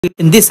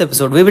In this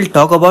episode, we will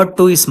talk about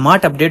two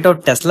smart update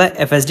of Tesla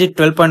FSD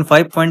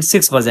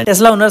 12.5.X version.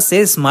 Tesla owner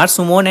says Smart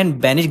Summon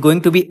and Banish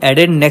going to be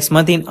added next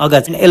month in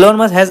August. And Elon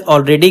Musk has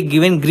already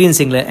given green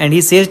signal and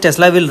he says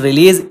Tesla will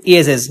release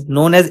ESS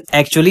known as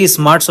actually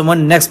Smart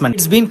Summon next month.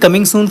 It's been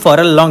coming soon for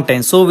a long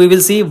time, so we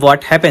will see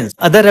what happens.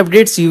 Other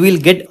updates you will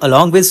get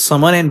along with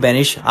Summon and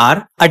Banish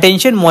are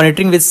attention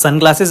monitoring with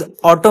sunglasses,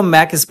 auto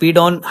max speed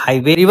on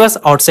highway, reverse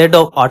outside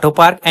of auto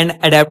park, and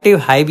adaptive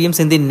high beams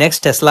in the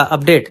next Tesla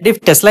update.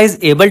 If Tesla is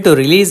able to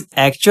release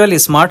actual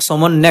Smart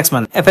Summon next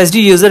month,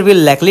 FSD user will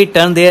likely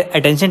turn their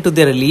attention to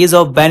the release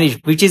of Banish,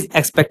 which is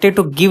expected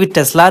to give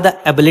Tesla the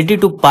ability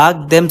to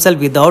park themselves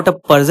without a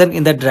person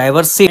in the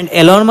driver's seat. And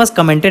Elon Musk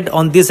commented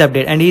on this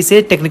update and he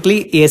said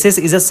technically ESS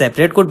is a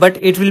separate code,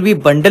 but it will be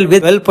bundled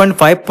with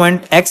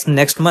 12.5.X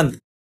next month.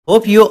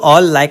 Hope you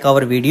all like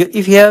our video.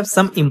 If you have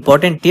some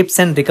important tips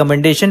and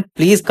recommendation,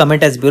 please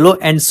comment us below,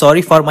 and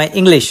sorry for my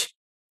English.